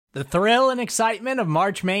The thrill and excitement of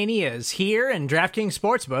March Mania is here, and DraftKings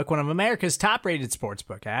Sportsbook, one of America's top-rated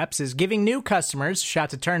sportsbook apps, is giving new customers a shot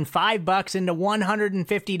to turn $5 into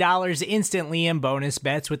 $150 instantly in bonus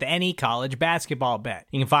bets with any college basketball bet.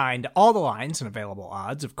 You can find all the lines and available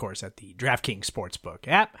odds, of course, at the DraftKings Sportsbook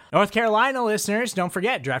app. North Carolina listeners, don't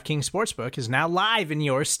forget, DraftKings Sportsbook is now live in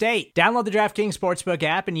your state. Download the DraftKings Sportsbook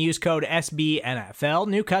app and use code SBNFL.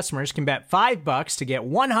 New customers can bet $5 to get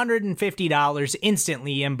 $150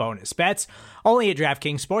 instantly in bonus bets, only at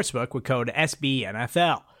DraftKings Sportsbook with code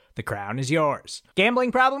SBNFL. The crown is yours.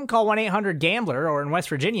 Gambling problem? Call 1-800-GAMBLER, or in West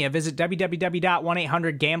Virginia, visit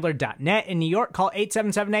www.1800gambler.net. In New York, call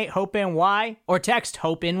 877-8-HOPE-NY or text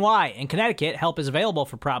HOPE-NY. In Connecticut, help is available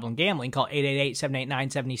for problem gambling. Call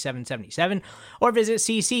 888-789-7777 or visit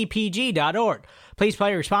ccpg.org. Please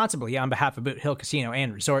play responsibly on behalf of Boot Hill Casino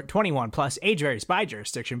and Resort. 21 plus, age varies by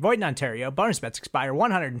jurisdiction. Void in Ontario. Bonus bets expire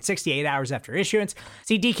 168 hours after issuance.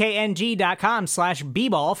 See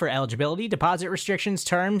dkng.com/bball for eligibility, deposit restrictions,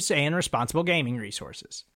 terms, and responsible gaming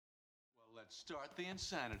resources. Well, let's start the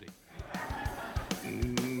insanity.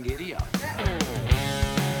 Giddy up.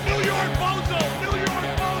 New York Bozo! New York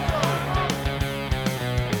Bozo!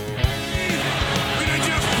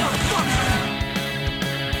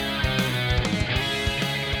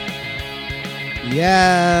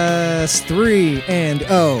 Yes,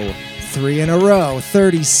 3-0, 3 in a row,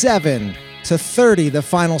 37-30, the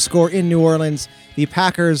final score in New Orleans. The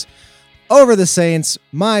Packers over the Saints.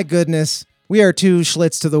 My goodness, we are two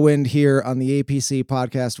Schlitz to the wind here on the APC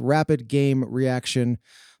podcast, Rapid Game Reaction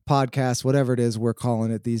podcast, whatever it is we're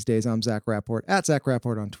calling it these days. I'm Zach Rapport, at Zach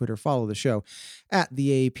Rapport on Twitter. Follow the show at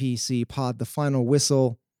the APC pod. The final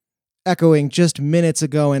whistle echoing just minutes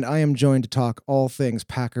ago, and I am joined to talk all things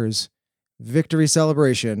Packers victory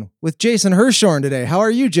celebration with Jason Hirschhorn today. How are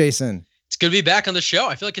you, Jason? It's good to be back on the show.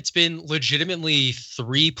 I feel like it's been legitimately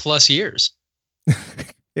 3+ years.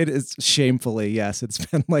 It is shamefully, yes. It's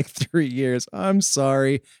been like 3 years. I'm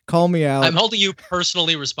sorry. Call me out. I'm holding you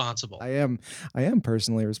personally responsible. I am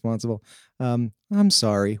personally responsible. I'm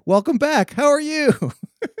sorry. Welcome back. How are you?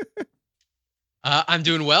 I'm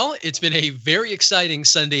doing well. It's been a very exciting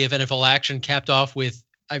Sunday of NFL action, capped off with,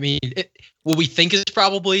 what we think is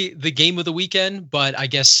probably the game of the weekend, but I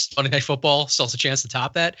guess Monday Night Football still has a chance to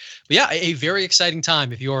top that. But yeah, a very exciting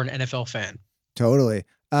time if you're an NFL fan. Totally.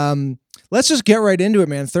 Let's just get right into it,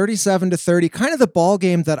 man. 37-30, kind of the ball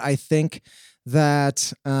game that I think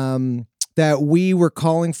that that we were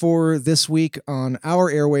calling for this week on our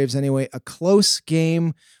airwaves anyway. A close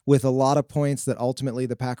game with a lot of points that ultimately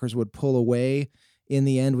the Packers would pull away in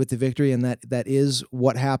the end with the victory, and that is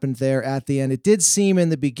what happened there at the end. It did seem in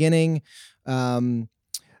the beginning, the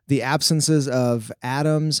absences of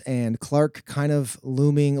Adams and Clark kind of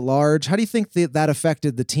looming large. How do you think that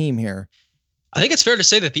affected the team here? I think it's fair to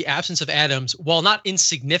say that the absence of Adams, while not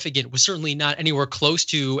insignificant, was certainly not anywhere close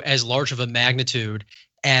to as large of a magnitude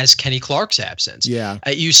as Kenny Clark's absence. Yeah.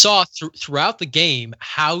 You saw throughout the game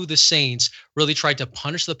how the Saints really tried to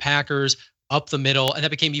punish the Packers up the middle, and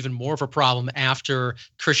that became even more of a problem after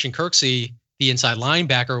Christian Kirksey, the inside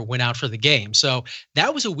linebacker, went out for the game. So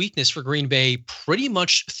that was a weakness for Green Bay pretty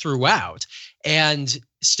much throughout. And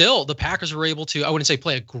still, the Packers were able to, I wouldn't say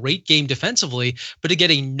play a great game defensively, but to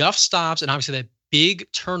get enough stops and obviously that big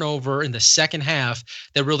turnover in the second half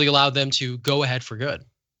that really allowed them to go ahead for good.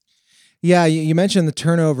 Yeah, you mentioned the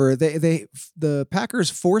turnover. The Packers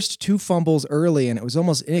forced 2 fumbles early, and it was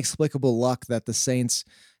almost inexplicable luck that the Saints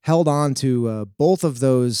held on to both of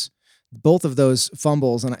those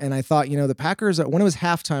fumbles. And I thought, the Packers, when it was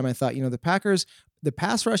halftime, I thought, the Packers, the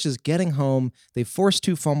pass rush is getting home. They forced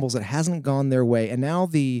 2 fumbles. It hasn't gone their way. And now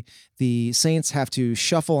the Saints have to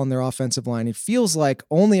shuffle on their offensive line. It feels like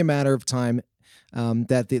only a matter of time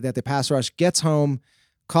that the pass rush gets home,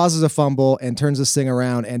 causes a fumble, and turns this thing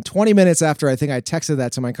around. And 20 minutes after I think I texted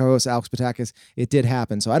that to my co-host Alex Patakis, it did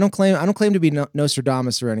happen. So I don't claim to be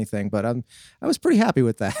Nostradamus or anything, but I was pretty happy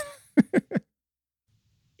with that.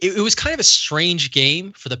 It was kind of a strange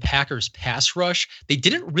game for the Packers pass rush. They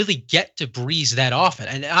didn't really get to breeze that often.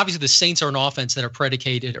 And obviously the Saints are an offense that is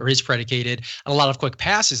predicated on a lot of quick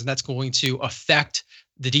passes, and that's going to affect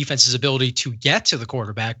the defense's ability to get to the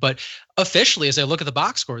quarterback. But officially, as I look at the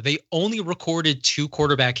box score, they only recorded 2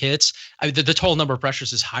 quarterback hits. The total number of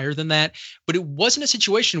pressures is higher than that, but it wasn't a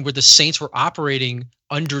situation where the Saints were operating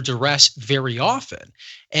under duress very often.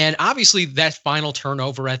 And obviously that final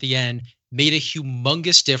turnover at the end made a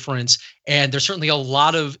humongous difference. And there's certainly a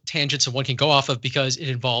lot of tangents that one can go off of because it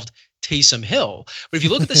involved Taysom Hill. But if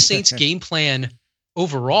you look at the Saints game plan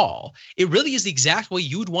overall, it really is the exact way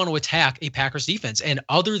you would want to attack a Packers defense. And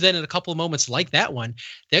other than in a couple of moments like that one,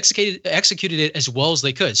 they executed it as well as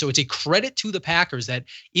they could. So it's a credit to the Packers that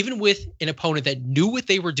even with an opponent that knew what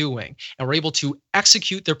they were doing and were able to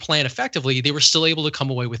execute their plan effectively, they were still able to come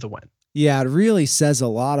away with a win. Yeah, it really says a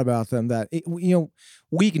lot about them that,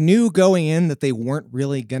 we knew going in that they weren't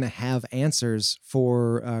really going to have answers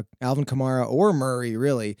for Alvin Kamara or Murray,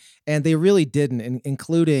 really. And they really didn't,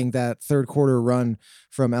 including that third quarter run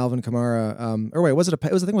from Alvin Kamara. Or wait, I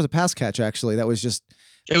think it was a pass catch, actually. That was just...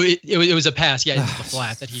 It was a pass, into the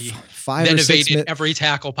flat that he then evaded every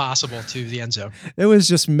tackle possible to the end zone. It was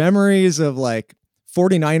just memories of like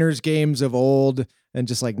 49ers games of old, and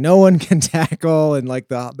just like no one can tackle, and like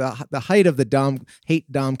the height of the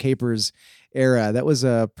Dom Capers era. That was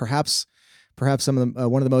perhaps some of the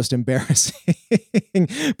one of the most embarrassing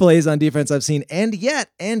plays on defense I've seen, and yet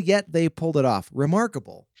they pulled it off.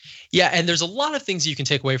 Remarkable. Yeah, and there's a lot of things you can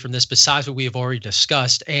take away from this besides what we have already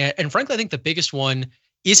discussed, and frankly, I think the biggest one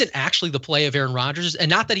isn't actually the play of Aaron Rodgers, and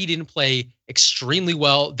not that he didn't play extremely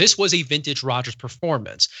well. This was a vintage Rodgers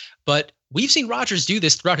performance, but we've seen Rodgers do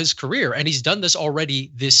this throughout his career, and he's done this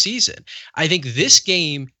already this season. I think this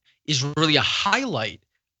game is really a highlight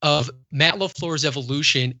of Matt LaFleur's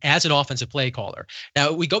evolution as an offensive play caller.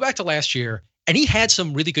 Now, we go back to last year, and he had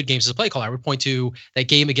some really good games as a play caller. I would point to that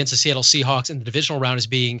game against the Seattle Seahawks in the divisional round as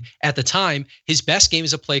being, at the time, his best game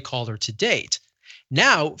as a play caller to date.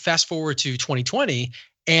 Now, fast forward to 2020,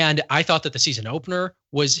 and I thought that the season opener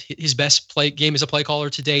was his best game as a play caller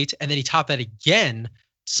to date, and then he topped that again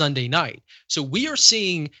Sunday night. So we are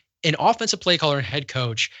seeing an offensive play caller and head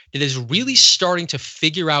coach that is really starting to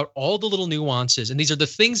figure out all the little nuances. And these are the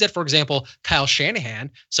things that, for example, Kyle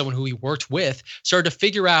Shanahan, someone who he worked with, started to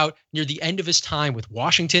figure out near the end of his time with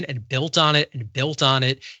Washington and built on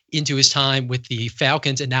it into his time with the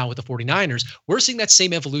Falcons and now with the 49ers. We're seeing that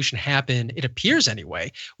same evolution happen, it appears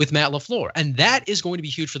anyway, with Matt LaFleur. And that is going to be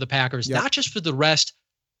huge for the Packers, not just for the rest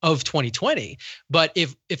of 2020. But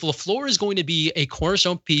if LaFleur is going to be a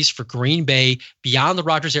cornerstone piece for Green Bay beyond the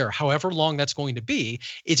Rodgers era, however long that's going to be,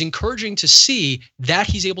 it's encouraging to see that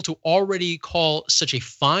he's able to already call such a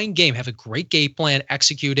fine game, have a great game plan,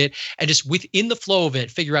 execute it, and just within the flow of it,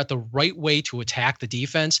 figure out the right way to attack the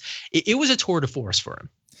defense. It was a tour de force for him.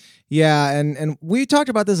 Yeah, and we talked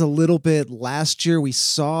about this a little bit last year. We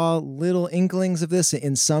saw little inklings of this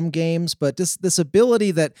in some games, but this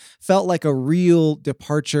ability that felt like a real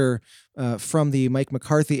departure from the Mike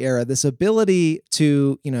McCarthy era, this ability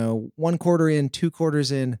to, 1 quarter in, 2 quarters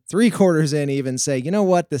in, 3 quarters in, even say, you know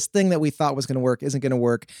what, this thing that we thought was going to work isn't going to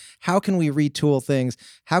work. How can we retool things?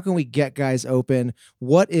 How can we get guys open?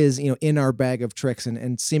 What is, in our bag of tricks,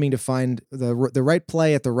 and seeming to find the right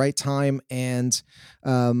play at the right time. And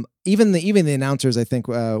even the announcers, I think,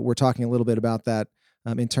 were talking a little bit about that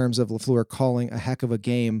in terms of LaFleur calling a heck of a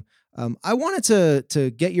game. I wanted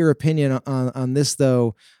to get your opinion on this,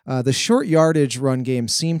 though. The short yardage run game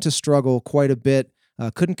seemed to struggle quite a bit.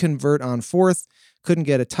 Couldn't convert on fourth, couldn't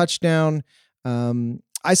get a touchdown.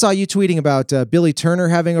 I saw you tweeting about Billy Turner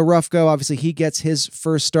having a rough go. Obviously, he gets his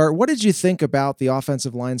first start. What did you think about the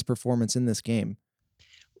offensive line's performance in this game?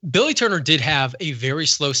 Billy Turner did have a very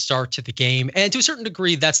slow start to the game, and to a certain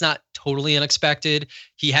degree, that's not totally unexpected.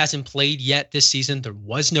 He hasn't played yet this season. There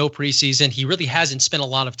was no preseason. He really hasn't spent a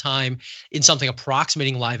lot of time in something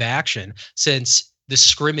approximating live action since the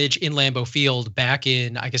scrimmage in Lambeau Field back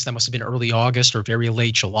in, I guess that must have been early August or very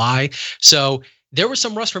late July. So there was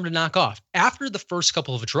some rust for him to knock off. After the first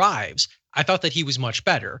couple of drives, I thought that he was much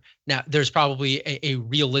better. Now, there's probably a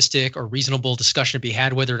realistic or reasonable discussion to be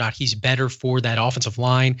had whether or not he's better for that offensive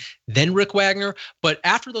line than Rick Wagner. But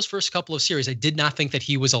after those first couple of series, I did not think that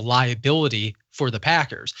he was a liability for the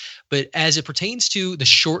Packers. But as it pertains to the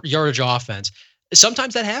short yardage offense,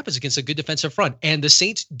 sometimes that happens against a good defensive front. And the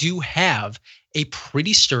Saints do have a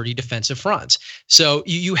pretty sturdy defensive front. So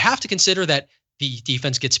you have to consider that the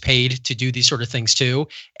defense gets paid to do these sort of things too.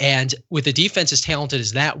 And with a defense as talented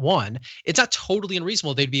as that one, it's not totally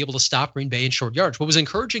unreasonable they'd be able to stop Green Bay in short yards. What was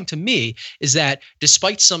encouraging to me is that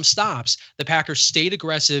despite some stops, the Packers stayed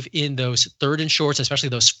aggressive in those 3rd and shorts, especially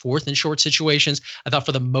those 4th and short situations. I thought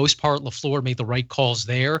for the most part, LaFleur made the right calls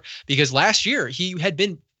there, because last year he had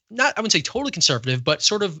been not, I wouldn't say totally conservative, but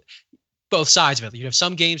sort of both sides of it. You have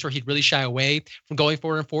some games where he'd really shy away from going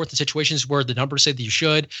 4th and 4th in situations where the numbers say that you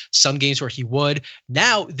should, some games where he would.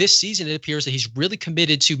 Now, this season, it appears that he's really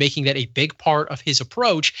committed to making that a big part of his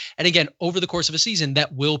approach. And again, over the course of a season,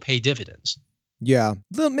 that will pay dividends. Yeah,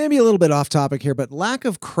 maybe a little bit off topic here, but lack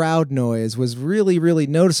of crowd noise was really, really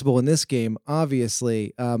noticeable in this game,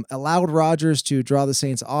 obviously. Allowed Rodgers to draw the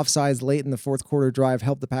Saints offsides late in the 4th quarter drive,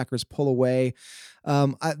 helped the Packers pull away.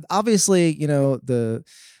 Obviously, the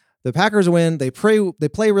Packers win. They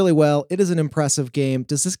play really well. It is an impressive game.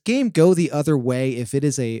 Does this game go the other way if it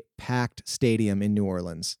is a packed stadium in New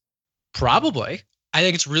Orleans? Probably. I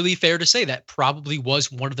think it's really fair to say that probably was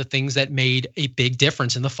one of the things that made a big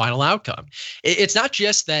difference in the final outcome. It's not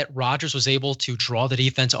just that Rodgers was able to draw the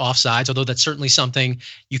defense off sides, although that's certainly something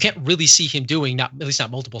you can't really see him doing, at least not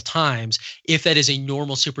multiple times, if that is a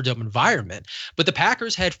normal Superdome environment. But the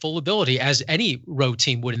Packers had full ability, as any road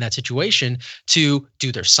team would in that situation, to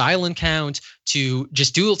do their silent count, to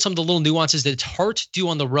just do some of the little nuances that it's hard to do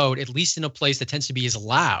on the road, at least in a place that tends to be as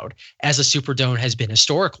loud as a Superdome has been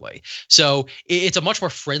historically. So it's a much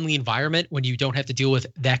more friendly environment when you don't have to deal with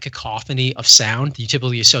that cacophony of sound that you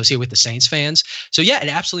typically associate with the Saints fans. So yeah, it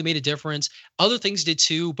absolutely made a difference. Other things did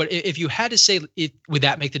too, but if you had to say, would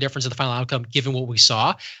that make the difference in the final outcome given what we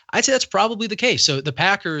saw? I'd say that's probably the case. So the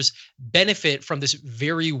Packers benefit from this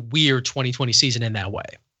very weird 2020 season in that way.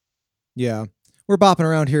 Yeah. We're bopping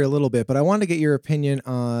around here a little bit, but I wanted to get your opinion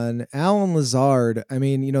on Allen Lazard. I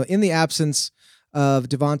mean, in the absence of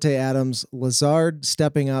Davante Adams, Lazard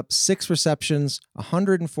stepping up 6 receptions,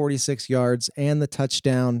 146 yards, and the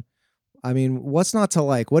touchdown. I mean, what's not to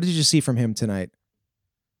like? What did you see from him tonight?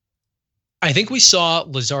 I think we saw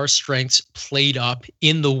Lazard's strengths played up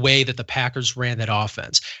in the way that the Packers ran that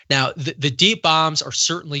offense. Now, the deep bombs are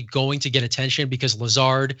certainly going to get attention because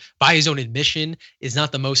Lazard, by his own admission, is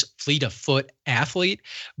not the most fleet of foot athlete.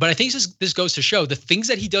 But I think this goes to show the things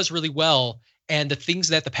that he does really well and the things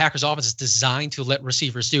that the Packers offense is designed to let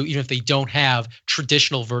receivers do, even if they don't have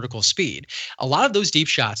traditional vertical speed. A lot of those deep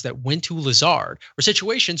shots that went to Lazard were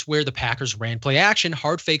situations where the Packers ran play action,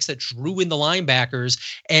 hard fakes that drew in the linebackers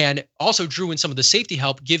and also drew in some of the safety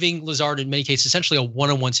help, giving Lazard in many cases essentially a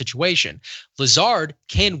one-on-one situation. Lazard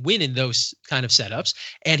can win in those kind of setups,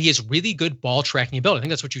 and he has really good ball tracking ability. I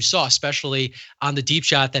think that's what you saw, especially on the deep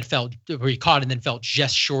shot that where he caught and then fell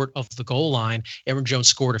just short of the goal line. Aaron Jones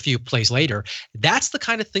scored a few plays later. That's the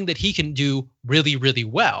kind of thing that he can do really, really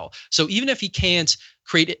well. So even if he can't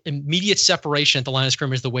create immediate separation at the line of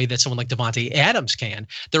scrimmage the way that someone like Davante Adams can,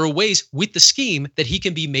 there are ways with the scheme that he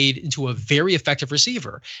can be made into a very effective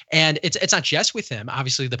receiver. And it's not just with him.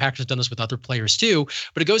 Obviously, the Packers have done this with other players too,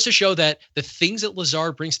 but it goes to show that the things that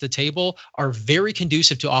Lazard brings to the table are very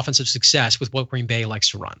conducive to offensive success with what Green Bay likes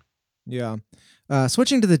to run. Yeah.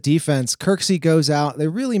 Switching to the defense, Kirksey goes out. They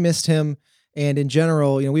really missed him. And in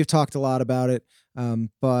general, we've talked a lot about it,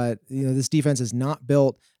 but this defense is not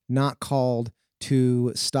built, not called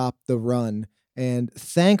to stop the run. And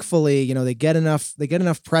thankfully, they get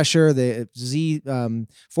enough pressure. Z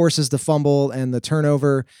forces the fumble and the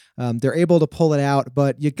turnover. They're able to pull it out,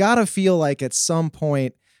 but you gotta feel like at some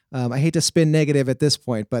point, I hate to spin negative at this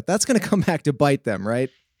point, but that's going to come back to bite them, right?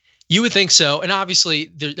 You would think so. And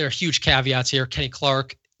obviously, there are huge caveats here. Kenny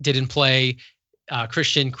Clark didn't play.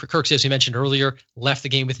 Christian Kirksey, as we mentioned earlier, left the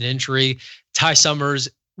game with an injury. Ty Summers,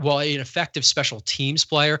 while an effective special teams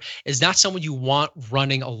player, is not someone you want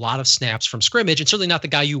running a lot of snaps from scrimmage, and certainly not the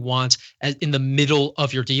guy you want in the middle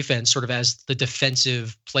of your defense, sort of as the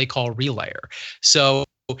defensive play call relayer. So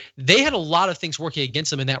they had a lot of things working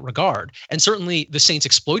against them in that regard. And certainly the Saints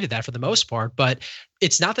exploited that for the most part, but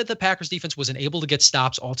it's not that the Packers defense wasn't able to get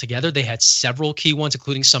stops altogether. They had several key ones,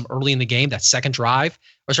 including some early in the game. That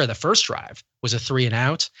the first drive was a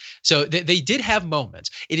 3-and-out. So they did have moments.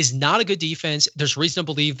 It is not a good defense. There's reason to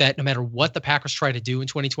believe that no matter what the Packers try to do in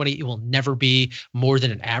 2020, it will never be more than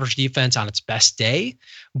an average defense on its best day.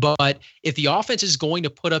 But if the offense is going to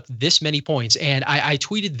put up this many points, and I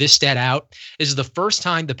tweeted this stat out, this is the first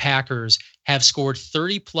time the Packers have scored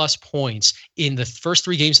 30 plus points in the first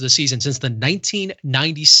 3 games of the season since the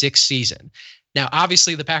 1996 season. Now,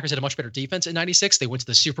 obviously, the Packers had a much better defense in 96. They went to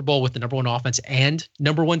the Super Bowl with the number 1 offense and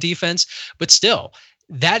number 1 defense. But still,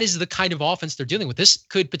 that is the kind of offense they're dealing with. This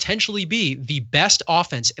could potentially be the best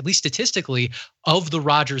offense, at least statistically, of the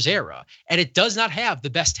Rodgers era. And it does not have the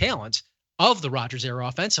best talent of the Rodgers era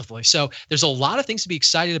offensively. So there's a lot of things to be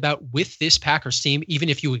excited about with this Packers team, even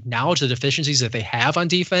if you acknowledge the deficiencies that they have on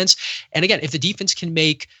defense. And again, if the defense can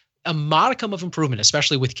make a modicum of improvement,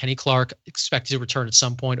 especially with Kenny Clark expected to return at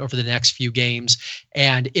some point over the next few games,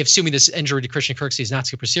 and if assuming this injury to Christian Kirksey is not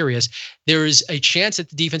super serious, there is a chance that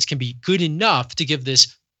the defense can be good enough to give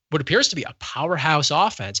this what appears to be a powerhouse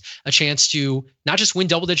offense a chance to not just win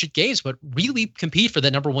double-digit games, but really compete for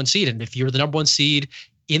the number 1 seed. And if you're the number 1 seed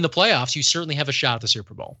in the playoffs, you certainly have a shot at the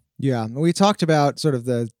Super Bowl. Yeah, we talked about sort of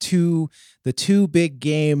the two big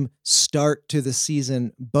game start to the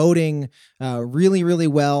season, boding really, really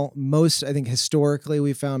well. Most, I think, historically,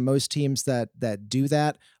 we found most teams that do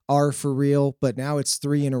that are for real, but now it's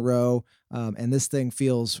 3 in a row, and this thing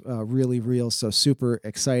feels really real. So super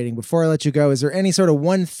exciting. Before I let you go, is there any sort of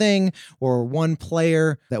one thing or one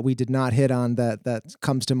player that we did not hit on that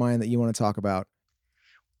comes to mind that you want to talk about?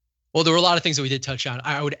 Well, there were a lot of things that we did touch on.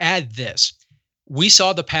 I would add this. We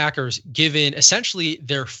saw the Packers, given essentially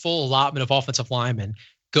their full allotment of offensive linemen,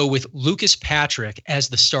 go with Lucas Patrick as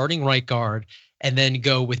the starting right guard, and then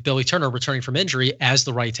go with Billy Turner returning from injury as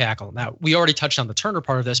the right tackle. Now, we already touched on the Turner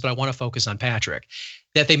part of this, but I want to focus on Patrick.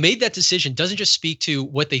 That they made that decision doesn't just speak to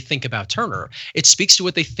what they think about Turner. It speaks to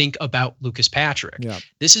what they think about Lucas Patrick. Yeah.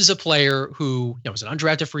 This is a player who was an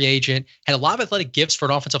undrafted free agent, had a lot of athletic gifts for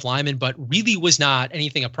an offensive lineman, but really was not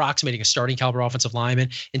anything approximating a starting caliber offensive lineman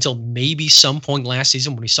until maybe some point last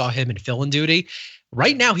season when we saw him in fill-in duty.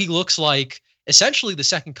 Right now, he looks like essentially the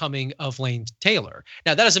second coming of Lane Taylor.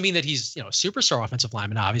 Now, that doesn't mean that he's a superstar offensive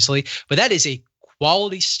lineman, obviously, but that is a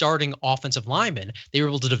quality starting offensive lineman they were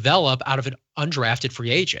able to develop out of an undrafted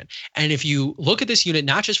free agent. And if you look at this unit,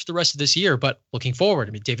 not just for the rest of this year, but looking forward,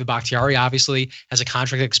 I mean, David Bakhtiari obviously has a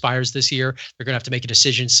contract that expires this year. They're going to have to make a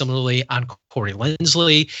decision similarly on Corey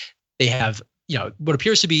Linsley. They have, what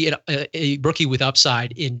appears to be a rookie with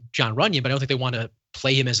upside in John Runyon, but I don't think they want to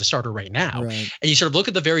play him as a starter right now. Right. And you sort of look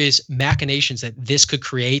at the various machinations that this could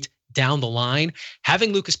create down the line.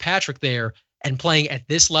 Having Lucas Patrick there and playing at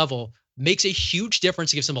this level makes a huge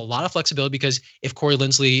difference. It gives them a lot of flexibility because if Corey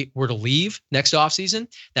Linsley were to leave next offseason,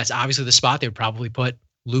 that's obviously the spot they would probably put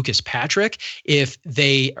Lucas Patrick. If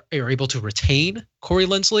they are able to retain Corey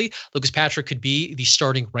Linsley, Lucas Patrick could be the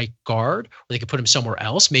starting right guard, or they could put him somewhere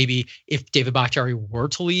else. Maybe if David Bakhtiari were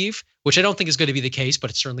to leave, which I don't think is going to be the case,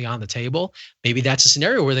 but it's certainly on the table. Maybe that's a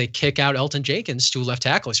scenario where they kick out Elton Jenkins to left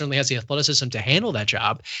tackle. He certainly has the athleticism to handle that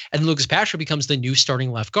job. And Lucas Patrick becomes the new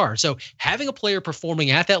starting left guard. So having a player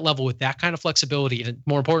performing at that level with that kind of flexibility, and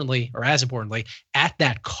more importantly, or as importantly, at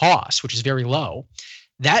that cost, which is very low,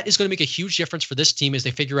 that is going to make a huge difference for this team as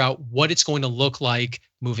they figure out what it's going to look like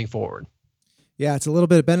moving forward. Yeah, it's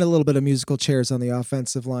been a little bit of musical chairs on the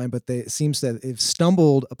offensive line, but it seems that they've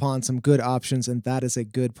stumbled upon some good options, and that is a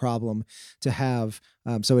good problem to have.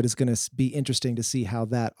 So it is going to be interesting to see how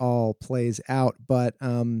that all plays out. But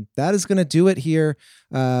that is going to do it here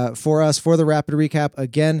for us for the rapid recap.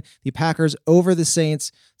 Again, the Packers over the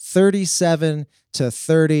Saints,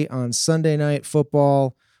 37-30 on Sunday Night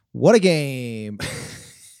Football. What a game!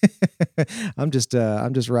 I'm just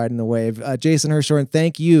riding the wave. Jason Hirschhorn,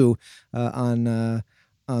 thank you on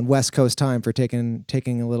West Coast time for taking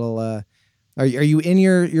a little. Are you in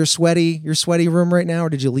your sweaty room right now, or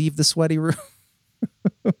did you leave the sweaty room?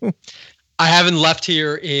 I haven't left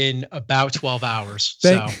here in about 12 hours.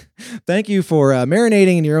 Thank you for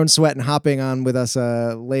marinating in your own sweat and hopping on with us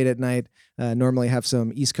late at night. Normally have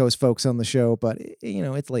some East Coast folks on the show, but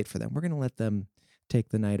it's late for them. We're gonna let them take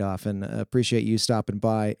the night off, and appreciate you stopping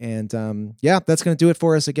by. And that's going to do it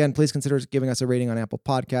for us. Again, please consider giving us a rating on Apple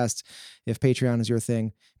Podcasts. If Patreon is your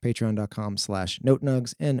thing,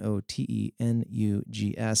 patreon.com/notenugs,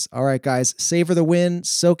 NOTENUGS. All right, guys, savor the win,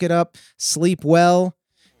 soak it up, sleep well,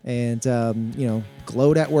 and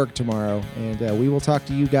gloat at work tomorrow. And we will talk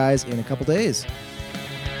to you guys in a couple days.